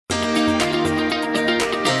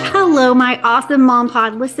Hello, my awesome Mom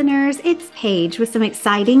Pod listeners. It's Paige with some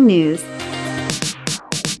exciting news.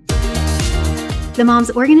 The Mom's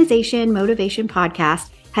Organization Motivation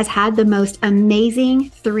Podcast has had the most amazing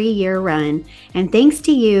 3-year run. And thanks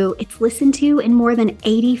to you, it's listened to in more than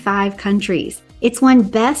 85 countries. It's won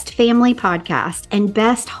Best Family Podcast and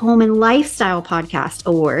Best Home and Lifestyle Podcast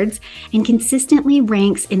awards and consistently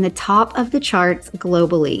ranks in the top of the charts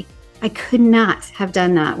globally. I could not have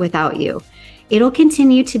done that without you. It'll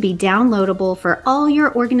continue to be downloadable for all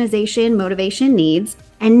your organization motivation needs.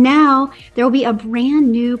 And now there will be a brand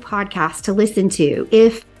new podcast to listen to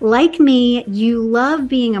if, like me, you love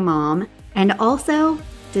being a mom and also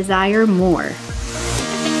desire more.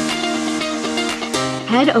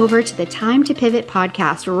 Head over to the Time to Pivot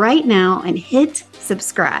podcast right now and hit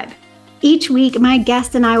subscribe. Each week, my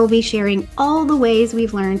guest and I will be sharing all the ways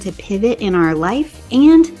we've learned to pivot in our life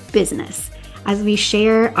and business as we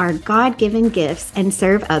share our God-given gifts and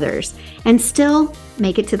serve others and still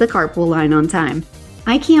make it to the carpool line on time.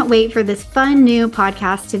 I can't wait for this fun new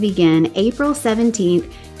podcast to begin April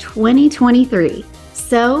 17th, 2023.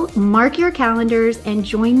 So mark your calendars and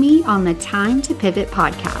join me on the Time to Pivot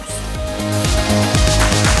podcast.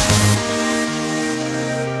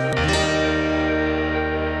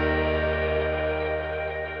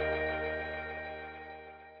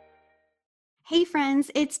 Hey friends,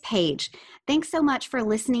 it's Paige. Thanks so much for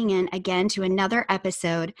listening in again to another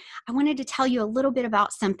episode. I wanted to tell you a little bit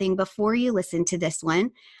about something before you listen to this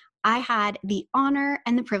one. I had the honor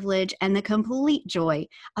and the privilege and the complete joy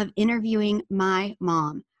of interviewing my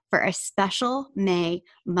mom for a special May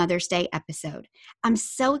Mother's Day episode. I'm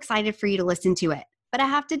so excited for you to listen to it. But I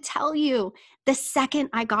have to tell you, the second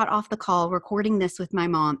I got off the call recording this with my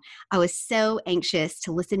mom, I was so anxious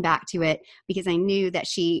to listen back to it because I knew that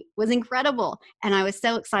she was incredible. And I was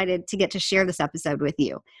so excited to get to share this episode with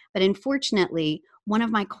you. But unfortunately, one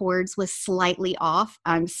of my cords was slightly off.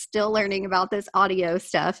 I'm still learning about this audio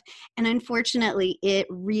stuff. And unfortunately, it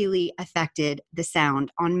really affected the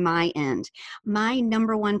sound on my end. My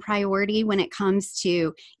number one priority when it comes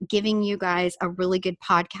to giving you guys a really good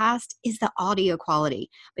podcast is the audio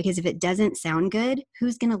quality. Because if it doesn't sound good,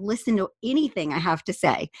 who's going to listen to anything I have to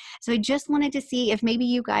say? So I just wanted to see if maybe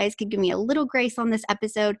you guys could give me a little grace on this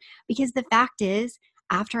episode, because the fact is,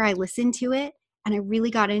 after I listened to it, and I really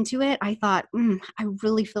got into it, I thought, I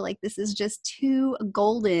really feel like this is just too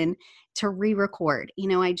golden to re-record.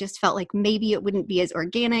 I just felt like maybe it wouldn't be as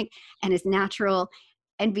organic and as natural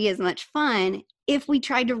and be as much fun if we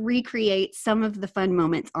tried to recreate some of the fun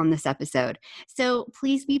moments on this episode. So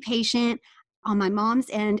please be patient. On my mom's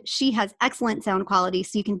end, she has excellent sound quality,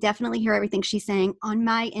 so you can definitely hear everything she's saying. On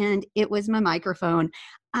my end, it was my microphone.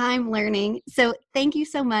 I'm learning. So thank you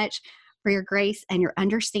so much for your grace and your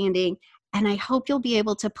understanding. And I hope you'll be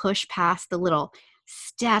able to push past the little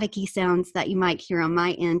staticky sounds that you might hear on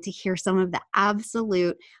my end to hear some of the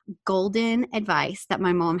absolute golden advice that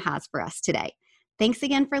my mom has for us today. Thanks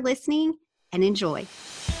again for listening and enjoy.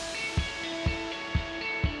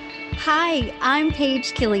 Hi, I'm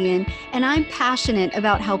Paige Killian, and I'm passionate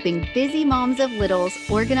about helping busy moms of littles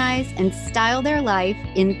organize and style their life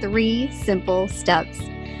in 3 simple steps.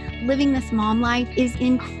 Living this mom life is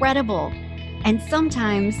incredible and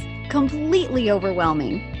sometimes completely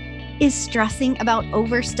overwhelming. Is stressing about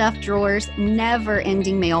overstuffed drawers,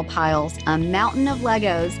 never-ending mail piles, a mountain of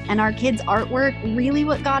Legos, and our kids' artwork really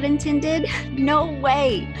what God intended? No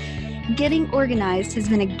way! Getting organized has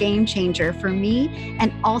been a game changer for me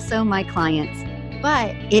and also my clients.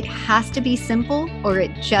 But it has to be simple or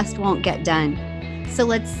it just won't get done. So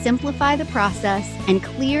let's simplify the process and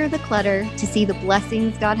clear the clutter to see the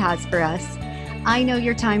blessings God has for us. I know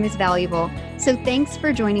your time is valuable, so thanks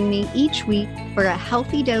for joining me each week for a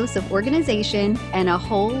healthy dose of organization and a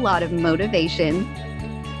whole lot of motivation.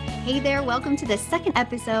 Hey there, welcome to the second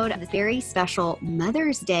episode of this very special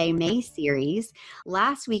Mother's Day May series.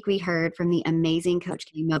 Last week we heard from the amazing Coach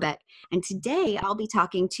Kim Mobeck, and today I'll be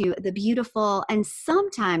talking to the beautiful and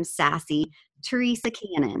sometimes sassy Teresa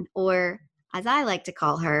Cannon, or as I like to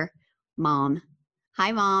call her, Mom.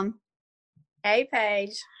 Hi, Mom. Hey,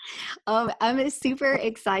 Paige. I'm super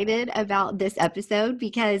excited about this episode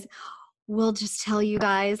because we'll just tell you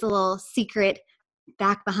guys a little secret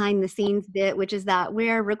back behind the scenes bit, which is that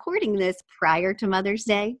we're recording this prior to Mother's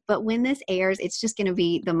Day, but when this airs, it's just going to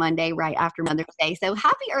be the Monday right after Mother's Day. So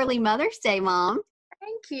happy early Mother's Day, Mom.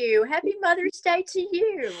 Thank you. Happy Mother's Day to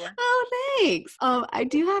you. Oh, thanks. I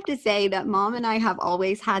do have to say that Mom and I have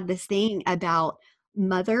always had this thing about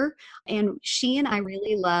mother, and she and I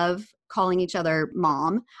really love calling each other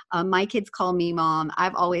mom. My kids call me mom.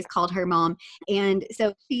 I've always called her mom. And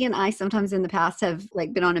so she and I sometimes in the past have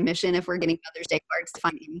like been on a mission if we're getting Mother's Day cards to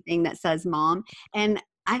find anything that says mom. And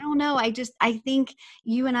I don't know. I think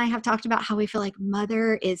you and I have talked about how we feel like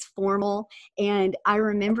mother is formal. And I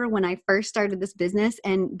remember when I first started this business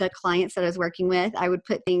and the clients that I was working with, I would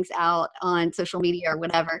put things out on social media or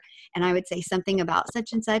whatever. And I would say something about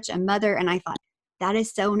such and such a mother. And I thought, that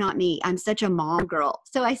is so not me. I'm such a mom girl.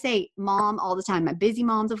 So I say mom all the time. My busy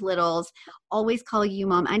moms of littles always call you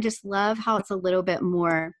mom. I just love how it's a little bit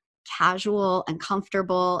more casual and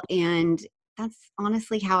comfortable. And that's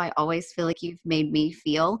honestly how I always feel like you've made me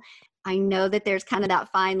feel. I know that there's kind of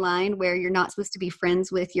that fine line where you're not supposed to be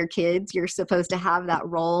friends with your kids. You're supposed to have that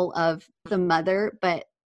role of the mother, but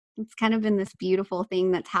it's kind of been this beautiful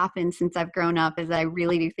thing that's happened since I've grown up is that I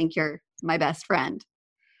really do think you're my best friend.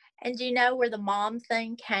 And do you know where the mom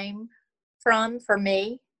thing came from for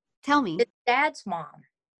me? Tell me. It's Dad's mom.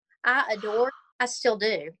 I still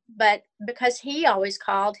do, but because he always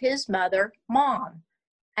called his mother mom,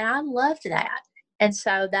 and I loved that. And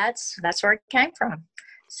so that's where it came from.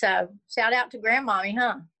 So shout out to Grandmommy,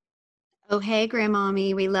 huh? Oh, hey,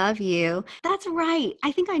 Grandmommy, we love you. That's right.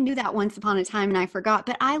 I think I knew that once upon a time and I forgot,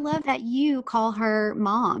 but I love that you call her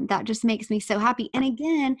mom. That just makes me so happy. And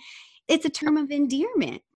again, it's a term of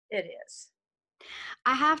endearment. It is.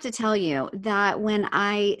 I have to tell you that when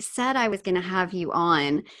I said I was going to have you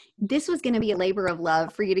on, this was going to be a labor of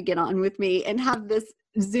love for you to get on with me and have this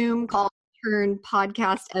Zoom call turn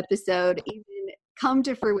podcast episode even come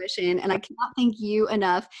to fruition. And I cannot thank you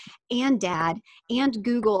enough and Dad and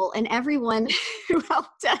Google and everyone who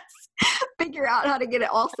helped us figure out how to get it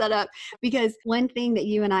all set up. Because one thing that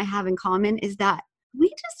you and I have in common is that we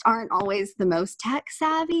just aren't always the most tech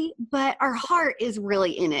savvy, but our heart is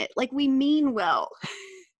really in it. Like we mean well.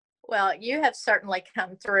 Well, you have certainly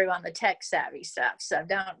come through on the tech savvy stuff, so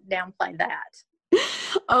don't downplay that.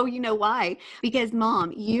 Oh, you know why? Because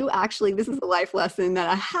mom, you actually, this is a life lesson that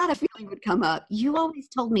I had a feeling would come up. You always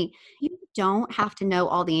told me you don't have to know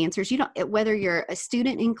all the answers. You don't, whether you're a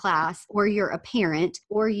student in class or you're a parent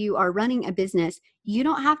or you are running a business, you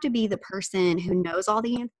don't have to be the person who knows all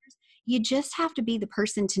the answers. You just have to be the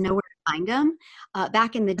person to know where to find them.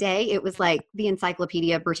 Back in the day, it was like the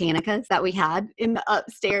Encyclopedia Britannicas that we had in the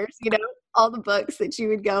upstairs, all the books that you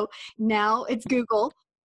would go. Now it's Google.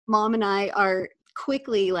 Mom and I are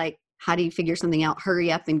quickly like, how do you figure something out?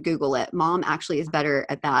 Hurry up and Google it. Mom actually is better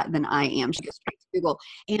at that than I am. She goes straight to Google.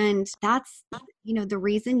 And that's, the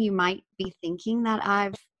reason you might be thinking that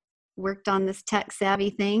I've worked on this tech savvy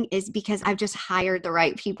thing is because I've just hired the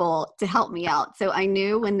right people to help me out. So I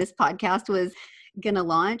knew when this podcast was going to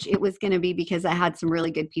launch, it was going to be because I had some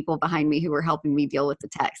really good people behind me who were helping me deal with the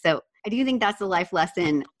tech. So I do think that's a life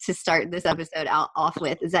lesson to start this episode off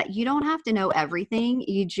with is that you don't have to know everything.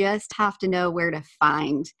 You just have to know where to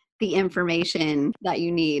find the information that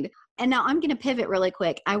you need. And now I'm going to pivot really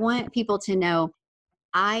quick. I want people to know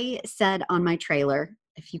I said on my trailer,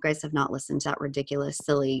 if you guys have not listened to that ridiculous,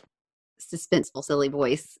 silly, suspenseful, silly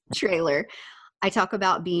voice trailer, I talk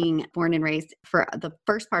about being born and raised for the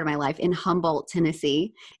first part of my life in Humboldt,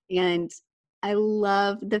 Tennessee. And I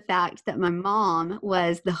love the fact that my mom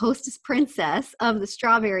was the hostess princess of the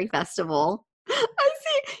Strawberry Festival. I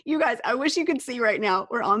see, you guys, I wish you could see right now.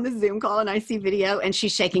 We're on the Zoom call and I see video and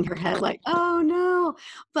she's shaking her head like, oh no.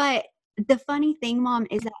 But the funny thing, Mom,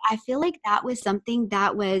 is that I feel like that was something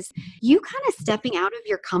that was you kind of stepping out of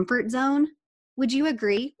your comfort zone. Would you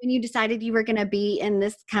agree when you decided you were going to be in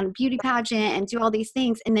this kind of beauty pageant and do all these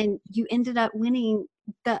things, and then you ended up winning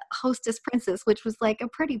the hostess princess, which was like a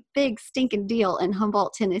pretty big stinking deal in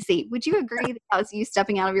Humboldt, Tennessee? Would you agree that was you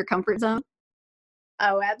stepping out of your comfort zone?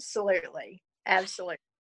 Oh, absolutely. Absolutely.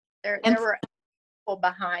 There And were people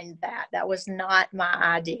behind that. That was not my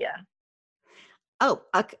idea. oh,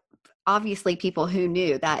 obviously people who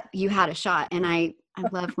knew that you had a shot. And I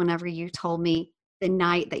loved whenever you told me the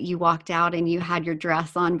night that you walked out and you had your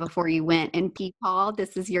dress on before you went and Peepaw,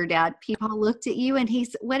 this is your dad, Peepaw looked at you and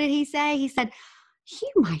what did he say? He said, he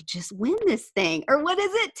might just win this thing. Or what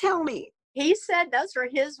is it? Tell me. He said those were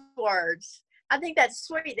his words. I think that's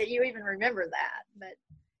sweet that you even remember that. But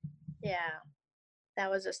yeah, that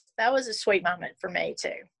was a sweet moment for me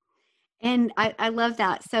too. And I love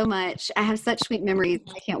that so much. I have such sweet memories.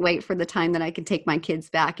 I can't wait for the time that I can take my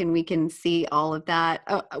kids back and we can see all of that.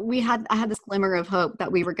 I had this glimmer of hope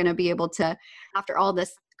that we were going to be able to, after all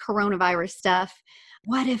this coronavirus stuff,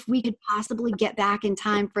 what if we could possibly get back in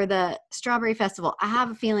time for the Strawberry Festival? I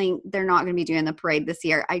have a feeling they're not going to be doing the parade this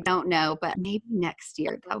year. I don't know, but maybe next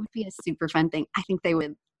year. That would be a super fun thing. I think they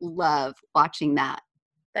would love watching that.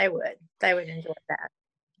 They would enjoy that.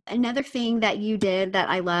 Another thing that you did that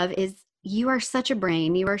I love is you are such a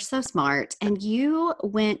brain. You are so smart. And you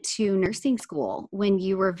went to nursing school when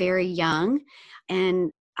you were very young.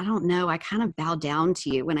 And I don't know, I kind of bow down to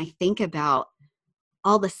you when I think about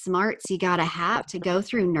all the smarts you got to have to go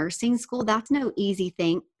through nursing school. That's no easy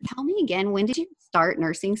thing. Tell me again, when did you start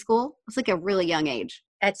nursing school? It's like a really young age.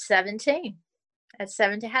 At 17. At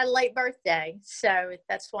 17, I had a late birthday, so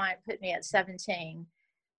that's why it put me at 17.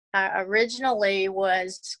 I originally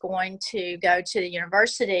was going to go to the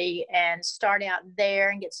university and start out there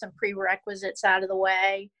and get some prerequisites out of the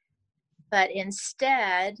way. But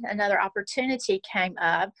instead, another opportunity came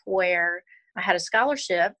up where I had a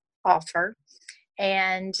scholarship offer,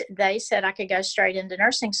 and they said I could go straight into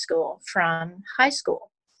nursing school from high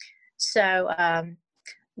school. So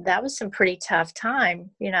that was some pretty tough time.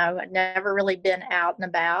 I'd never really been out and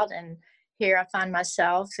about, and here I find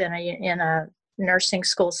myself in a nursing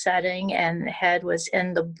school setting, and the head was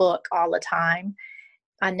in the book all the time.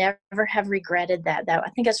 I never have regretted that, though. I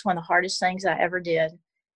think that's one of the hardest things I ever did,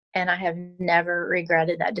 and I have never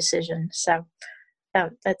regretted that decision. So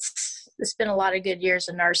it's been a lot of good years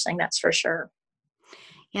of nursing, that's for sure.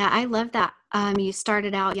 Yeah, I love that. You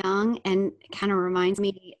started out young and it kind of reminds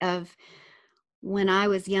me of when I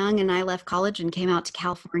was young and I left college and came out to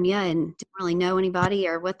California and didn't really know anybody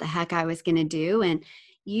or what the heck I was going to do. And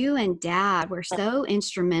you and dad were so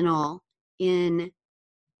instrumental in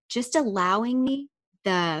just allowing me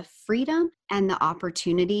the freedom and the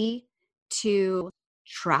opportunity to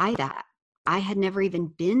try that. I had never even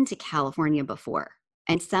been to California before.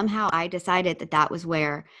 And somehow I decided that that was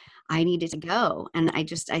where I needed to go. And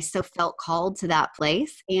I so felt called to that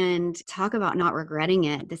place. And talk about not regretting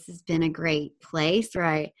it. This has been a great place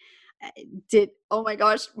where oh my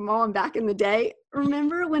gosh, mom, back in the day,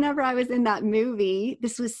 remember whenever I was in that movie?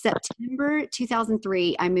 This was September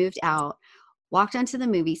 2003. I moved out, walked onto the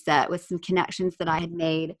movie set with some connections that I had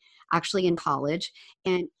made actually in college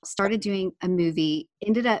and started doing a movie.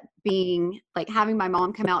 Ended up being like having my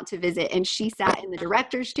mom come out to visit, and she sat in the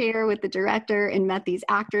director's chair with the director and met these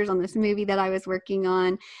actors on this movie that I was working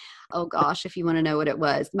on. Oh gosh, if you want to know what it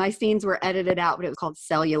was. My scenes were edited out, but it was called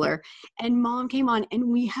Cellular. And mom came on and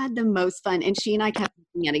we had the most fun. And she and I kept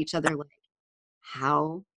looking at each other like,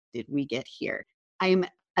 how did we get here? I'm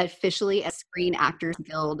officially a Screen Actors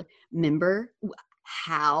Guild member.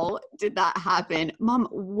 How did that happen? Mom,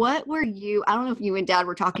 what were you? I don't know if you and dad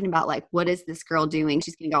were talking about like, what is this girl doing?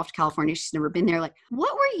 She's going to go off to California. She's never been there. Like,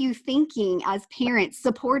 what were you thinking as parents,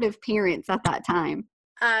 supportive parents at that time?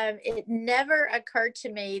 It never occurred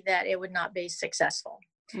to me that it would not be successful.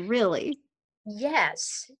 Really?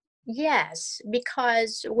 Yes, yes,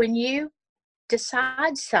 because when you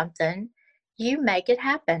decide something, you make it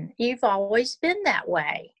happen. You've always been that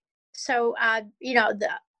way. So I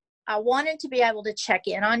wanted to be able to check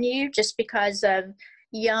in on you just because of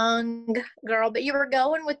young girl, but you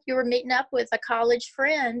were meeting up with a college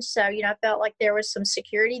friend. So, I felt like there was some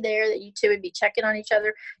security there that you two would be checking on each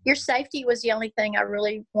other. Your safety was the only thing I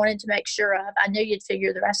really wanted to make sure of. I knew you'd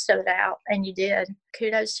figure the rest of it out, and you did.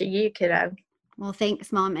 Kudos to you, kiddo. Well,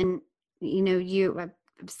 thanks, mom. And I've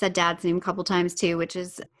said dad's name a couple times too, which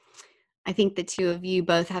is I think the two of you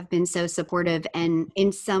both have been so supportive. And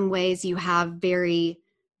in some ways, you have very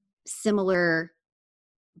similar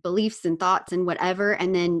beliefs and thoughts and whatever.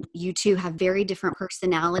 And then you two have very different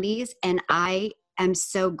personalities. And I am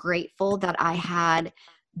so grateful that I had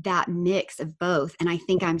that mix of both. And I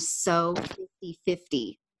think I'm so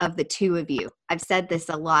 50-50 of the two of you. I've said this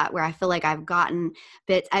a lot where I feel like I've gotten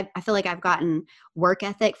bits, I feel like I've gotten work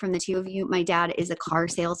ethic from the two of you. My dad is a car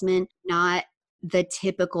salesman, not the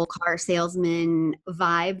typical car salesman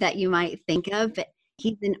vibe that you might think of, but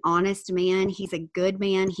he's an honest man. He's a good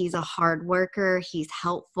man. He's a hard worker. He's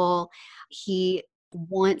helpful. He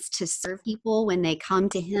wants to serve people when they come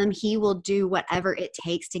to him. He will do whatever it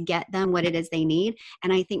takes to get them what it is they need.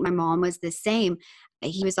 And I think my mom was the same.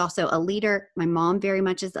 He was also a leader. My mom very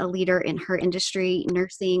much is a leader in her industry,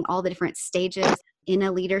 nursing, all the different stages in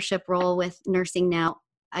a leadership role with nursing now.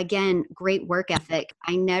 Again, great work ethic.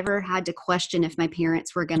 I never had to question if my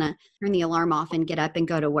parents were going to turn the alarm off and get up and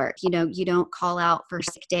go to work. You don't call out for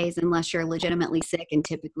sick days unless you're legitimately sick. And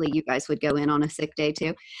typically you guys would go in on a sick day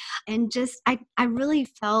too. And I really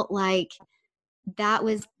felt like that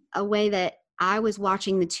was a way that I was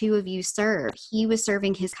watching the two of you serve. He was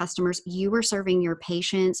serving his customers. You were serving your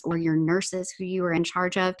patients or your nurses who you were in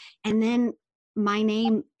charge of. And then my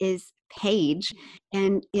name is Paige,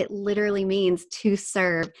 and it literally means to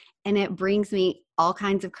serve. And it brings me all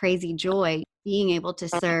kinds of crazy joy being able to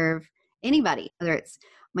serve anybody, whether it's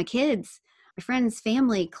my kids, my friends,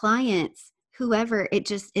 family, clients, whoever, it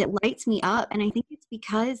lights me up. And I think it's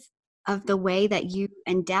because of the way that you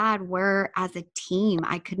and dad were as a team.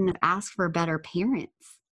 I couldn't have asked for better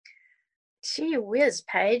parents. Gee whiz,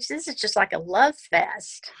 Paige, this is just like a love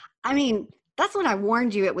fest. I mean, that's what I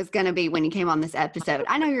warned you it was going to be when you came on this episode.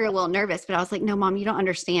 I know you're a little nervous, but I was like, no, mom, you don't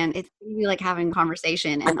understand. It's going to be like having a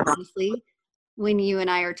conversation. And honestly, when you and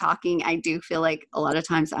I are talking, I do feel like a lot of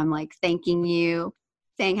times I'm like thanking you,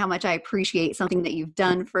 saying how much I appreciate something that you've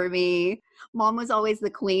done for me. Mom was always the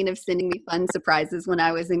queen of sending me fun surprises when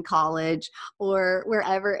I was in college or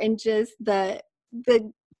wherever. And just the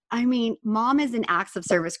I mean, mom is an acts of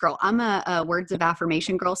service girl. I'm a words of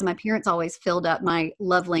affirmation girl. So my parents always filled up my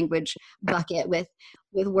love language bucket with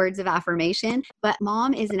words of affirmation. But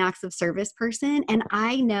mom is an acts of service person. And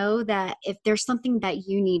I know that if there's something that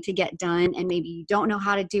you need to get done and maybe you don't know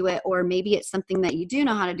how to do it, or maybe it's something that you do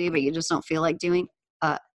know how to do, but you just don't feel like doing,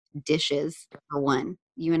 uh, dishes for one.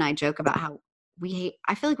 You and I joke about how we hate,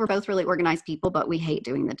 I feel like we're both really organized people, but we hate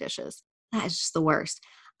doing the dishes. That is just the worst.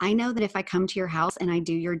 I know that if I come to your house and I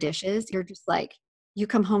do your dishes, you're just like, you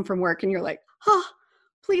come home from work and you're like, oh,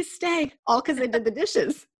 please stay, all because I did the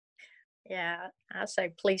dishes. Yeah, I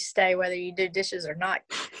say please stay whether you do dishes or not.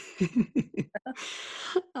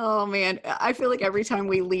 Oh man, I feel like every time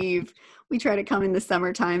we leave, we try to come in the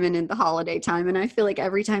summertime and in the holiday time. And I feel like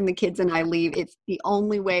every time the kids and I leave, it's the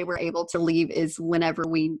only way we're able to leave is whenever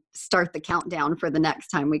we start the countdown for the next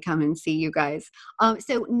time we come and see you guys.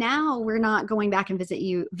 So now we're not going back and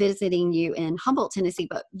visiting you in Humboldt, Tennessee,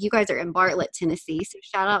 but you guys are in Bartlett, Tennessee. So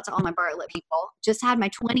shout out to all my Bartlett people. Just had my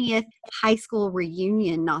 20th high school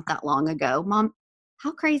reunion not that long ago. Mom,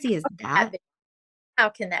 how crazy is that? How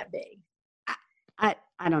can that be?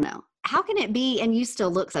 I don't know. How can it be and you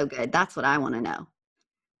still look so good? That's what I want to know.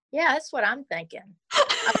 Yeah, that's what I'm thinking.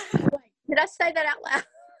 Wait, did I say that out loud?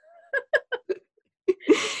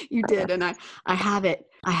 You did, and I have it.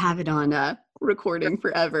 I have it on recording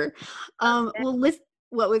forever. Okay. Well, listen,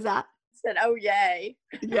 what was that? I said, oh, yay.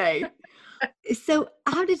 Yay! So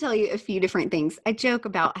I have to tell you a few different things. I joke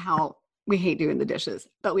about how we hate doing the dishes,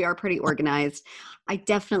 but we are pretty organized. I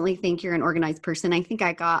definitely think you're an organized person. I think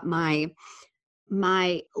I got my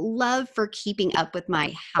love for keeping up with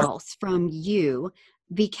my house from you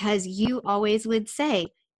because you always would say,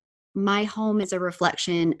 my home is a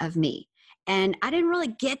reflection of me. And I didn't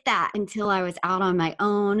really get that until I was out on my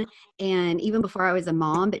own and even before I was a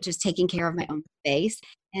mom, but just taking care of my own space.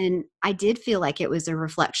 And I did feel like it was a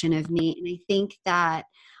reflection of me. And I think that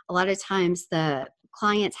a lot of times the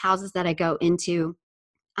clients' houses that I go into,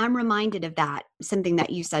 I'm reminded of that, something that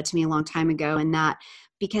you said to me a long time ago, and that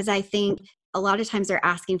because I think a lot of times they're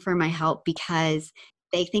asking for my help because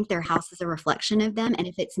they think their house is a reflection of them. And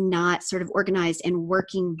if it's not sort of organized and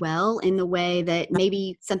working well in the way that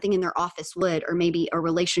maybe something in their office would, or maybe a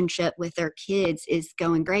relationship with their kids is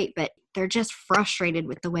going great, but they're just frustrated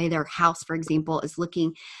with the way their house, for example, is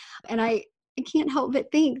looking. And I can't help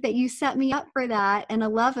but think that you set me up for that and a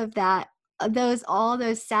love of that those all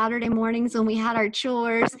those Saturday mornings when we had our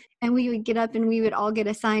chores and we would get up and we would all get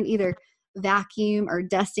assigned either vacuum or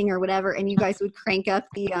dusting or whatever, and you guys would crank up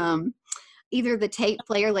the either the tape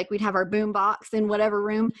player, like we'd have our boom box in whatever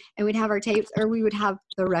room and we'd have our tapes, or we would have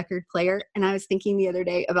the record player. And I was thinking the other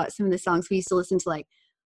day about some of the songs we used to listen to, like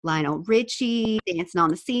Lionel Richie, Dancing on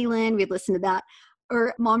the Ceiling. We'd listen to that.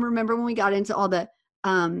 Or mom, remember when we got into all the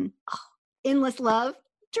oh, Endless Love?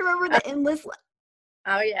 Do you remember the Endless Love?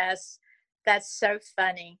 Oh, yes. That's so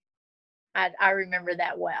funny. I remember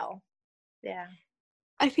that well. Yeah.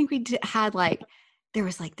 I think had like there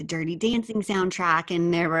was like the Dirty Dancing soundtrack,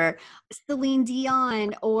 and there were Celine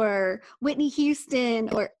Dion or Whitney Houston,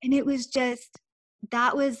 and it was just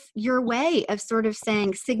that was your way of sort of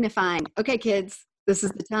saying, signifying, okay, kids, this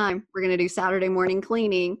is the time we're going to do Saturday morning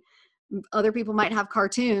cleaning. Other people might have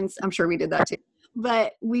cartoons. I'm sure we did that too,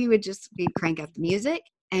 but we'd crank up the music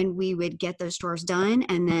and we would get those chores done,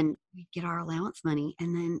 and then we'd get our allowance money,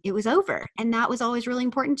 and then it was over. And that was always really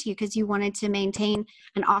important to you because you wanted to maintain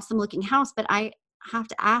an awesome looking house. But I have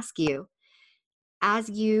to ask you, as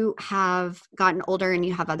you have gotten older and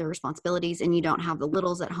you have other responsibilities and you don't have the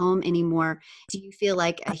littles at home anymore, do you feel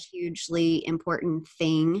like a hugely important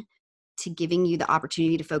thing to giving you the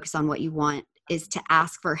opportunity to focus on what you want is to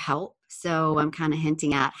ask for help? So I'm kind of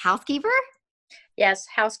hinting at housekeeper. Yes,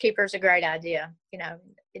 housekeeper is a great idea.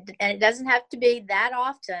 And it doesn't have to be that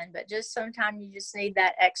often, but just sometimes you just need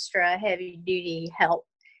that extra heavy duty help.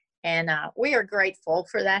 And we are grateful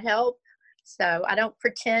for that help. So I don't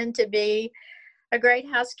pretend to be a great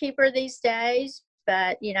housekeeper these days,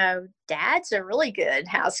 but dad's a really good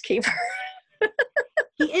housekeeper.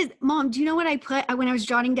 He is. Mom, do you know what I put when I was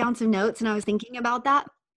jotting down some notes and I was thinking about that?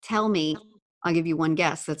 Tell me, I'll give you one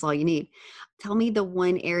guess. That's all you need. Tell me the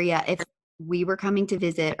one area, if we were coming to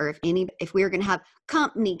visit, or if we were going to have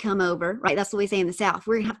company come over, right? That's what we say in the South.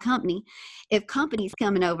 We're going to have company. If company's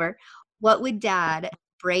coming over, what would Dad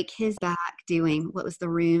break his back doing? What was the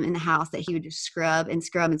room in the house that he would just scrub and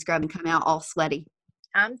scrub and scrub and come out all sweaty?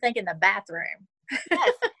 I'm thinking the bathroom.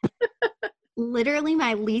 Yes. Literally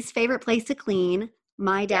my least favorite place to clean.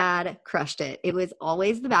 My Yeah. dad crushed it. It was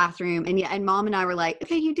always the bathroom. And Mom and I were like,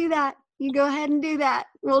 okay, you do that. You go ahead and do that.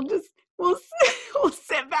 We'll we'll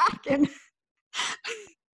sit back and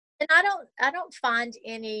And I don't find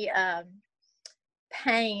any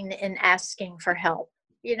pain in asking for help.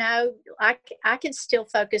 You know, I can still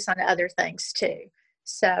focus on other things too.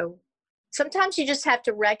 So sometimes you just have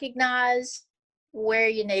to recognize where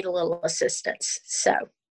you need a little assistance. So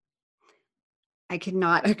I could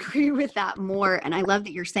not agree with that more. And I love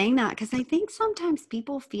that you're saying that, because I think sometimes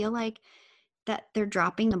people feel like that they're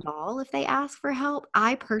dropping the ball if they ask for help.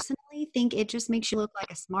 I personally think it just makes you look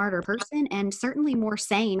like a smarter person, and certainly more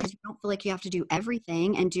sane, because you don't feel like you have to do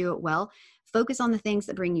everything and do it well. Focus on the things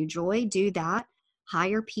that bring you joy, do that.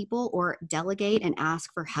 Hire people or delegate and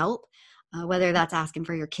ask for help, whether that's asking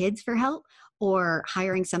for your kids for help or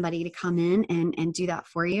hiring somebody to come in and do that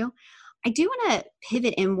for you. I do want to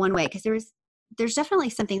pivot in one way, because there's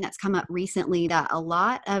definitely something that's come up recently that a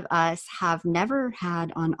lot of us have never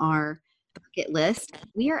had on our bucket list.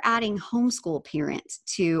 We are adding homeschool parents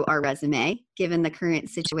to our resume, given the current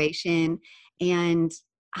situation. And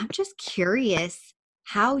I'm just curious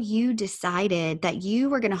how you decided that you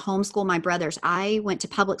were going to homeschool my brothers. I went to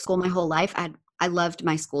public school my whole life. I loved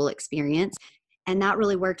my school experience, and that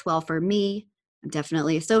really worked well for me. I'm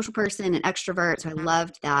definitely a social person, an extrovert, so I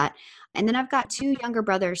loved that. And then I've got two younger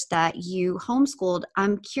brothers that you homeschooled.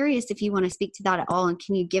 I'm curious if you want to speak to that at all. And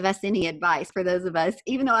can you give us any advice for those of us,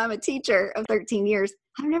 even though I'm a teacher of 13 years,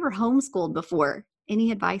 I've never homeschooled before.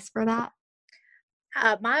 Any advice for that?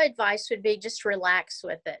 my advice would be just relax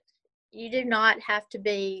with it. You do not have to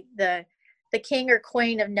be the king or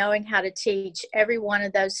queen of knowing how to teach every one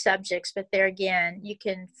of those subjects, but there again, you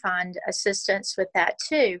can find assistance with that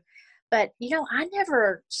too. But you know, I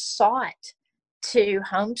never sought to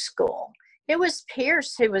homeschool. It was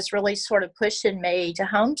Pierce who was really sort of pushing me to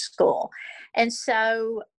homeschool. And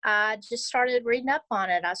so I just started reading up on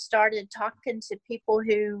it. I started talking to people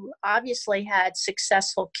who obviously had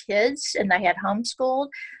successful kids and they had homeschooled.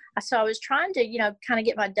 So I was trying to, you know, kind of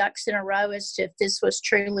get my ducks in a row as to if this was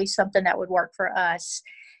truly something that would work for us.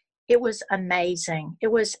 It was amazing.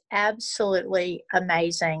 It was absolutely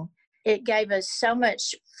amazing. It gave us so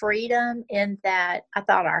much freedom in that I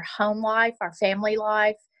thought our home life, our family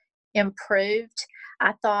life improved.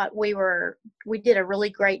 I thought we did a really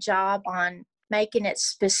great job on making it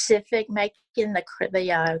specific, making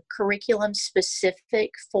the curriculum specific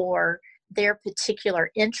for their particular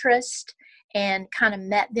interest, and kind of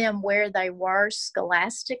met them where they were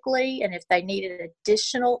scholastically. And if they needed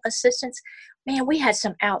additional assistance, man, we had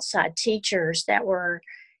some outside teachers that were,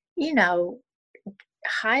 you know,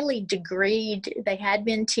 highly degreed. They had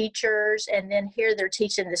been teachers, and then here they're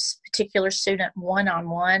teaching this particular student one on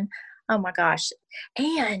one. Oh my gosh.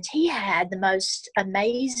 And he had the most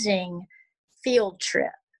amazing field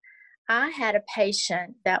trip. I had a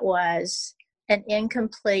patient that was an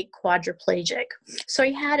incomplete quadriplegic. So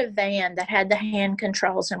he had a van that had the hand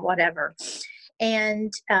controls and whatever.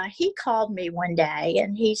 And he called me one day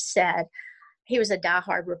and he said, he was a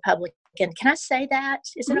diehard Republican. Can I say that?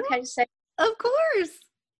 Is it Mhm. okay to say? Of course.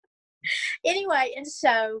 Anyway, and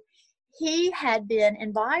so he had been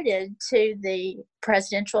invited to the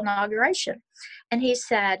presidential inauguration. And he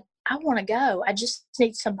said, I want to go. I just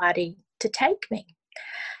need somebody to take me.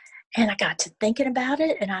 And I got to thinking about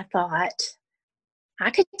it and I thought, I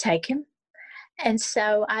could take him. And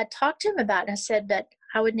so I talked to him about it. I said, but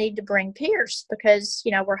I would need to bring Pierce because,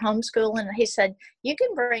 you know, we're homeschooling. And he said, you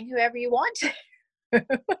can bring whoever you want to. So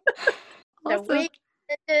Awesome. we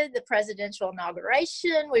did the presidential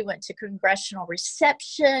inauguration. We went to congressional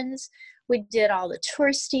receptions. We did all the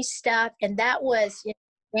touristy stuff. And that was in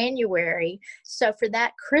January. So for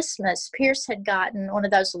that Christmas, Pierce had gotten one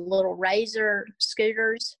of those little razor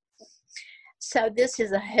scooters. So this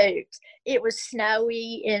is a hoot. It was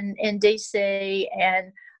snowy in DC,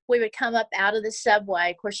 and we would come up out of the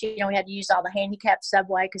subway. Of course, you know, we had to use all the handicapped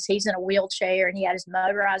subway because he's in a wheelchair and he had his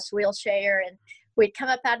motorized wheelchair. And we'd come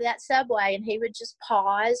up out of that subway and he would just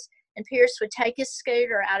pause, and Pierce would take his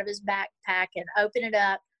scooter out of his backpack and open it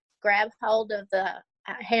up, grab hold of the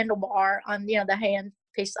handlebar on, you know, the hand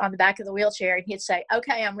piece on the back of the wheelchair, and he'd say,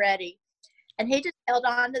 okay, I'm ready. And he just held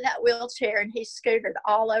on to that wheelchair and he scooted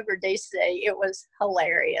all over DC. It was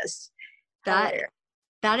hilarious. That Hilarious.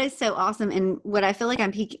 That is so awesome. And what I feel like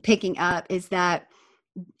I'm picking up is that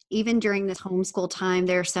even during this homeschool time,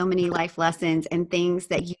 there are so many life lessons and things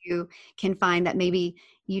that you can find that maybe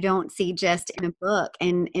you don't see just in a book,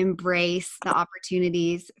 and embrace the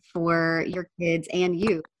opportunities for your kids and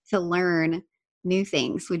you to learn new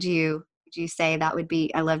things. Would you say that would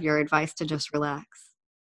be, I love your advice to just relax.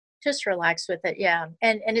 Just relax with it, yeah,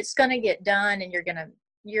 and it's going to get done, and you're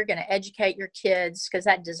going to educate your kids because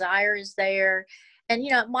that desire is there. And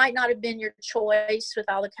it might not have been your choice with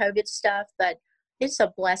all the COVID stuff, but it's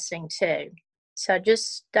a blessing too. So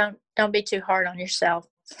just don't be too hard on yourself.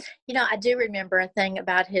 I do remember a thing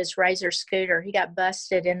about his Razor scooter. He got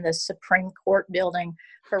busted in the Supreme Court building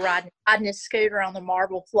for riding his scooter on the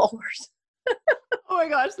marble floors. Oh my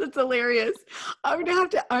gosh, that's hilarious.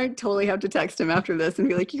 I totally have to text him after this and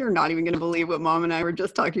be like, you're not even going to believe what mom and I were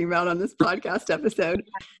just talking about on this podcast episode.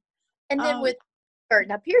 And then Um, with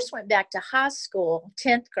now Pierce went back to high school,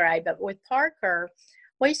 10th grade, but with Parker,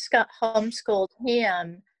 we homeschooled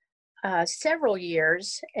him several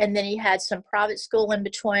years, and then he had some private school in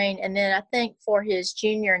between. And then I think for his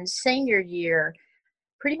junior and senior year,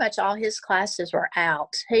 pretty much all his classes were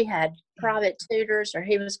out. He had private tutors, or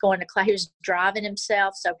he was going to class. He was driving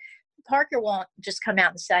himself. So Parker won't just come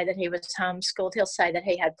out and say that he was homeschooled. He'll say that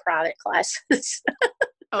he had private classes.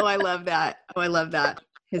 oh, I love that. Oh, I love that.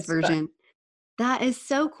 His It's fun. version. That is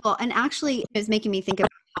so cool. And actually, it was making me think about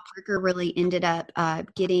how Parker really ended up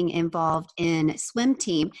getting involved in swim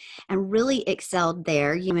team and really excelled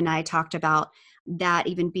there. You and I talked about that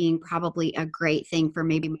even being probably a great thing for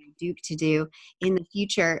maybe my Duke to do in the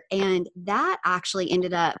future. And that actually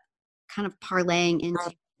ended up kind of parlaying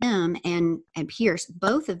into him and Pierce,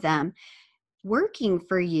 both of them working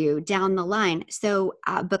for you down the line. So,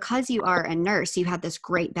 because you are a nurse, you had this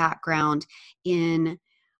great background in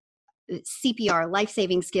CPR,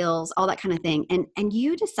 life-saving skills, all that kind of thing. And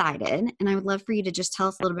you decided, and I would love for you to just tell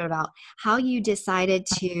us a little bit about how you decided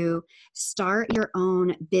to start your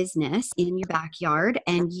own business in your backyard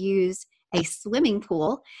and use a swimming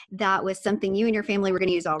pool that was something you and your family were going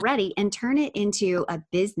to use already and turn it into a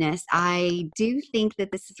business. I do think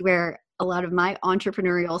that this is where a lot of my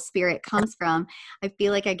entrepreneurial spirit comes from. I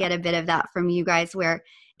feel like I get a bit of that from you guys, where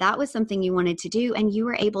that was something you wanted to do and you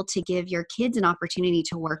were able to give your kids an opportunity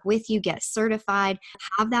to work with you, get certified,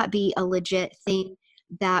 have that be a legit thing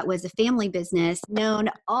that was a family business known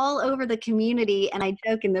all over the community. And I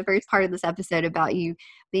joke in the first part of this episode about you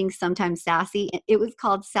being sometimes sassy. It was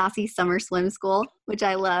called Sassy Summer Swim School, which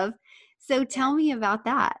I love. So tell me about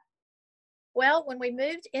that. Well, when we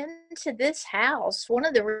moved into this house, one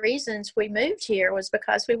of the reasons we moved here was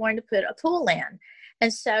because we wanted to put a pool in.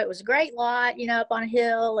 And so it was a great lot, up on a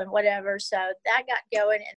hill and whatever. So that got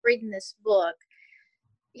going, and reading this book.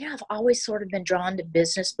 I've always sort of been drawn to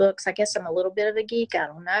business books. I guess I'm a little bit of a geek. I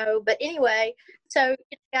don't know. But anyway, so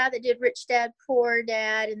the guy that did Rich Dad, Poor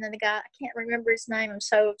Dad, and then the guy, I can't remember his name. I'm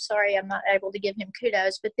so sorry. I'm not able to give him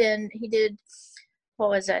kudos. But then he did, what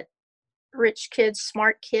was it? Rich Kid,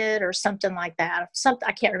 Smart Kid, or something like that. Something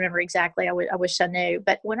I can't remember exactly. I wish I knew.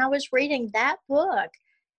 But when I was reading that book,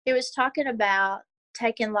 it was talking about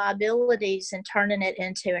taking liabilities and turning it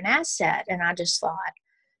into an asset. And I just thought,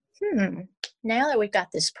 now that we've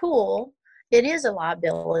got this pool, it is a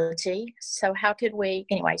liability. So how could we,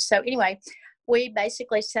 anyway, we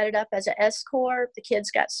basically set it up as an S corp. The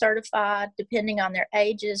kids got certified depending on their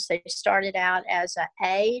ages. They started out as an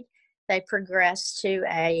aide. They progressed to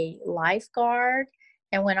a lifeguard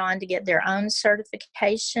and went on to get their own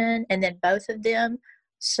certification. And then both of them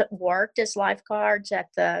worked as lifeguards at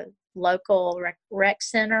the local rec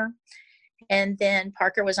center. And then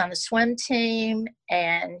Parker was on the swim team,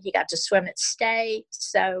 and he got to swim at state.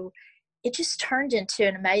 So it just turned into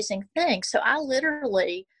an amazing thing. So I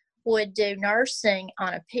literally would do nursing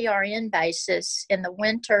on a PRN basis in the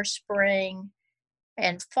winter, spring,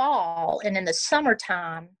 and fall. And in the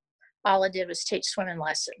summertime, all I did was teach swimming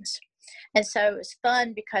lessons. And so it was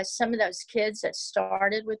fun because some of those kids that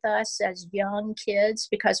started with us as young kids,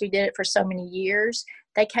 because we did it for so many years,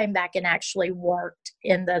 they came back and actually worked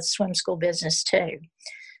in the swim school business too.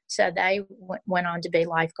 So they went on to be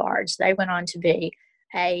lifeguards. They went on to be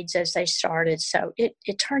aides as they started. So it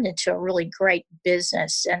turned into a really great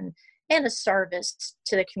business and a service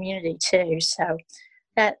to the community too. So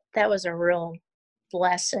that was a real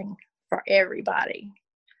blessing for everybody.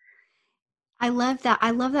 I love that.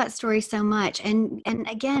 I love that story so much. And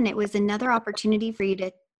again, it was another opportunity for you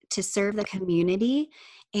to serve the community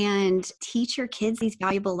and teach your kids these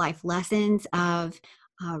valuable life lessons of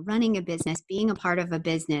running a business, being a part of a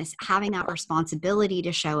business, having that responsibility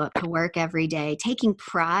to show up to work every day, taking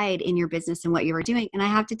pride in your business and what you were doing. And I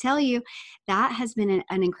have to tell you, that has been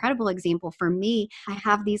an incredible example for me. I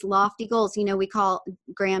have these lofty goals. We call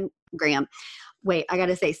Graham. Wait, I got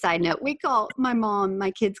to say, side note, we call my mom,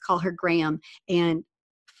 my kids call her Graham. And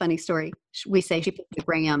funny story, we say she puts the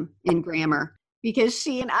Graham in grammar because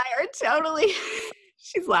she and I are totally,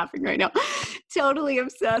 she's laughing right now, totally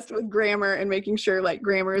obsessed with grammar and making sure like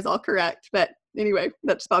grammar is all correct. But anyway,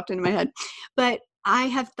 that just popped into my head. But I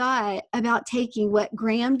have thought about taking what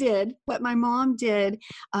Graham did, what my mom did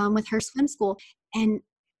with her swim school, and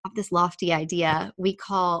have this lofty idea we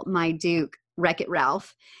call my Duke Wreck-It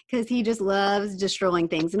Ralph, because he just loves destroying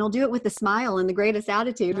things, and he'll do it with a smile and the greatest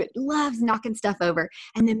attitude, but loves knocking stuff over.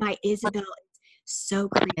 And then my Isabel is so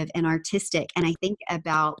creative and artistic. And I think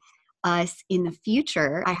about us in the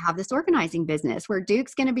future. I have this organizing business where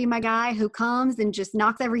Duke's going to be my guy who comes and just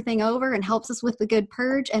knocks everything over and helps us with the good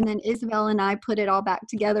purge. And then Isabel and I put it all back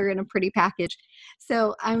together in a pretty package.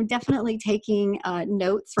 So I'm definitely taking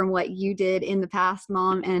notes from what you did in the past,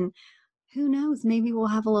 Mom. And who knows, maybe we'll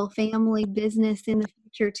have a little family business in the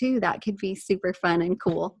future too. That could be super fun and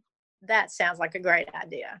cool. That sounds like a great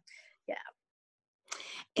idea. Yeah.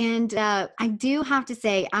 And I do have to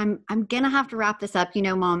say, I'm going to have to wrap this up.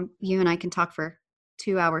 Mom, you and I can talk for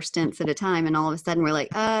 2-hour stints at a time. And all of a sudden we're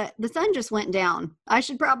like, the sun just went down. I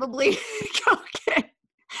should probably go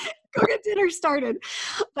get dinner started.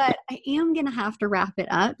 But I am going to have to wrap it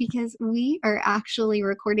up because we are actually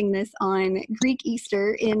recording this on Greek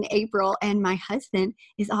Easter in April. And my husband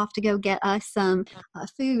is off to go get us some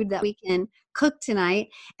food that we can cook tonight.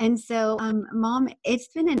 And so, Mom, it's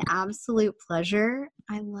been an absolute pleasure.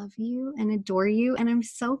 I love you and adore you. And I'm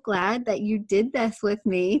so glad that you did this with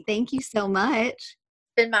me. Thank you so much.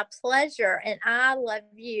 It's been my pleasure. And I love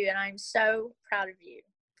you. And I'm so proud of you.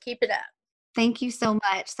 Keep it up. Thank you so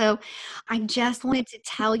much. So I just wanted to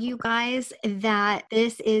tell you guys that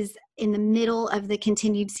this is in the middle of the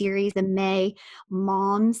continued series, the May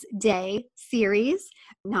Mom's Day series,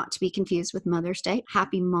 not to be confused with Mother's Day.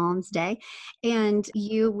 Happy Mom's Day. And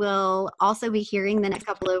you will also be hearing the next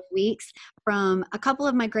couple of weeks from a couple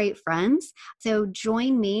of my great friends. So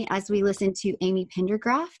join me as we listen to Amy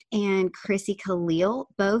Pendergraft and Chrissy Khalil.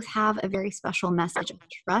 Both have a very special message of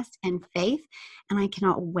trust and faith, and I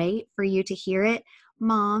cannot wait for you to hear it.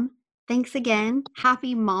 Mom, thanks again.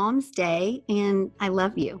 Happy Mom's Day, and I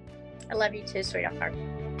love you. I love you too, sweetheart.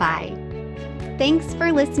 Bye. Thanks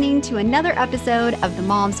for listening to another episode of the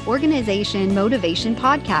Mom's Organization Motivation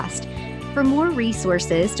Podcast. For more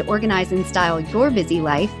resources to organize and style your busy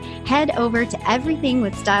life, head over to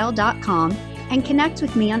everythingwithstyle.com and connect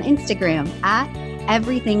with me on Instagram at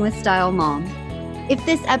everythingwithstylemom. If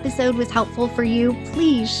this episode was helpful for you,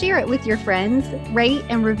 please share it with your friends, rate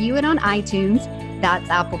and review it on iTunes, that's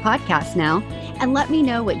Apple Podcasts now, and let me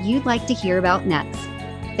know what you'd like to hear about next.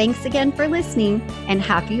 Thanks again for listening, and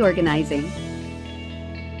happy organizing.